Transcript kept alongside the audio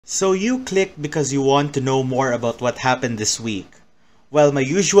So you clicked because you want to know more about what happened this week. Well, my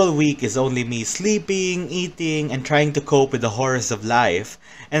usual week is only me sleeping, eating, and trying to cope with the horrors of life,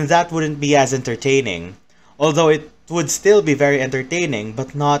 and that wouldn't be as entertaining. Although it would still be very entertaining,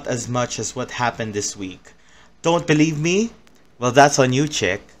 but not as much as what happened this week. Don't believe me? Well, that's on you,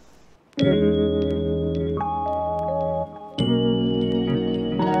 chick.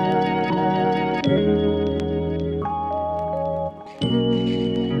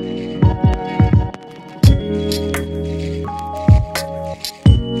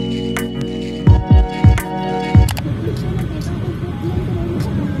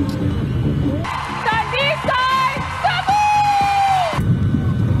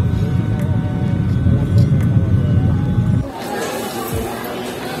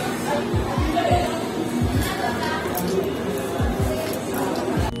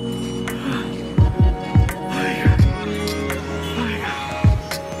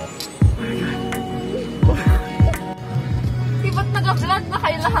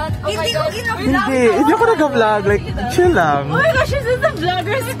 Hindi ako nag-vlog. Like, chill lang. Oh my gosh, this is the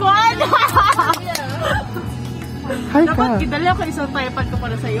vlogger squad! Hi ka. Dapat kidali ako isang tripod ko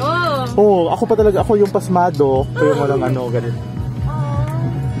para sa'yo. Oo, ako pa talaga. Ako yung pasmado. Ako yung walang ano, ganun.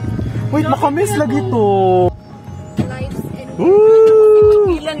 Wait, makamiss lagi to. Lives and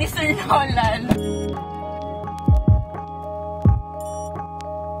pagpila ni Sir Nolan.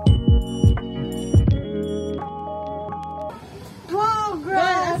 Wow,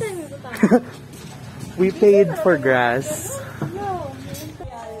 grass! We paid for grass.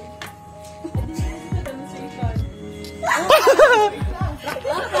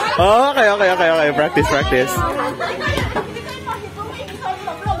 Oh, okay. Practice.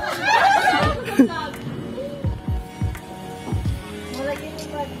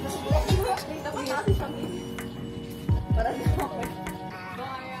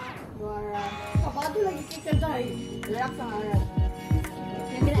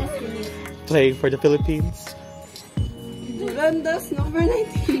 Playing for the Philippines. Durandas, number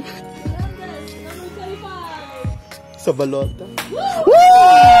 19. Sa balota. Woo!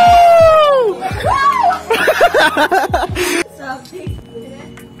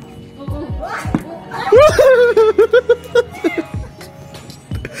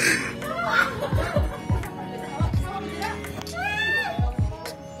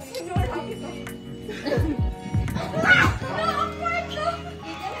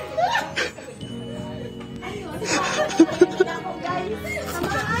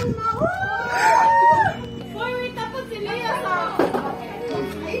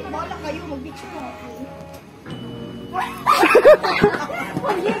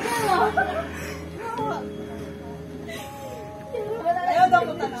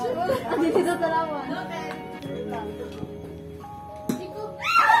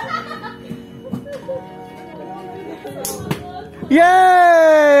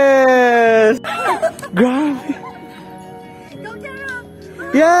 Yes! Grabe!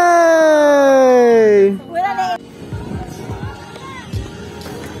 Yay!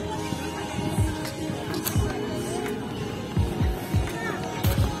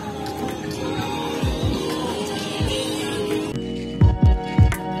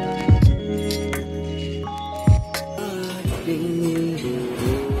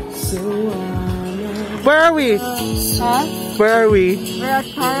 Where are we? Huh? Where are we? We're at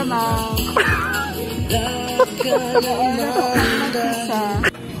Paramount.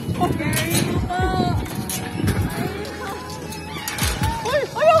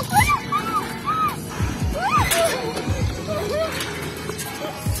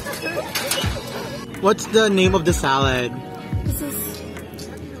 What's the name of the salad? This is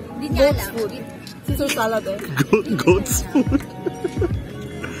goat's food. Caesar salad. Goat's food.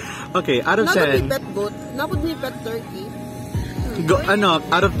 Okay, out of 10. Not would be pet goat. Not would be pet turkey.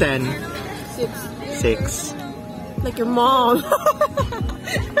 Out of 10. 6. 6. Like your mom.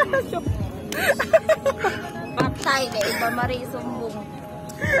 Patay na iba marisumbong.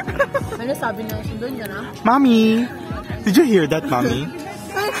 Ano sabi niya? Doon niya na? Mommy! Did you hear that, Mommy?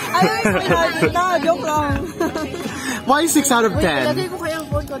 Joke lang. Why 6 out of 10? Lagay ko kaya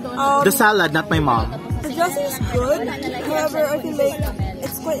ang phone ko doon. The salad, not my mom. The dressing is good. However, I feel like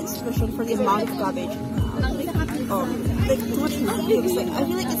it's quite insufficient for the amount of cabbage. Like too much meat. Like I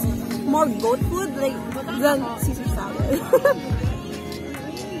feel like it's more goat food than Caesar salad.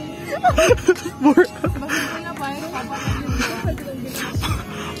 More.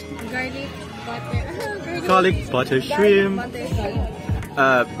 Garlic butter shrimp.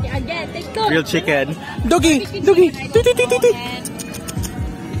 Grilled chicken. Doggy!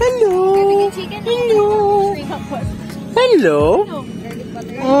 Hello! Hello! Hello.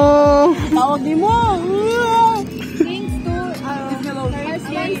 Oh. Tawag di mo.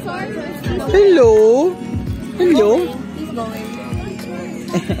 Thanks to our sponsor. Hello. Hello. He's going.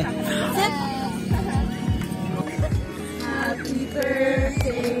 Happy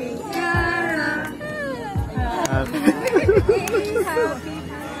birthday, Yara.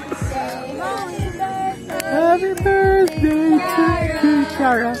 Happy birthday to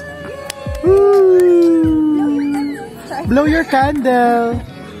Kara. Woo. Blow your candle.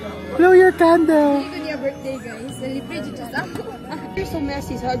 Blow your candle. Ito niya birthday, guys. Celebrate just ako. You're so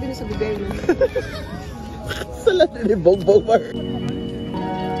messy. Sabi na sa bibig. Salat ni Bongbong Mar.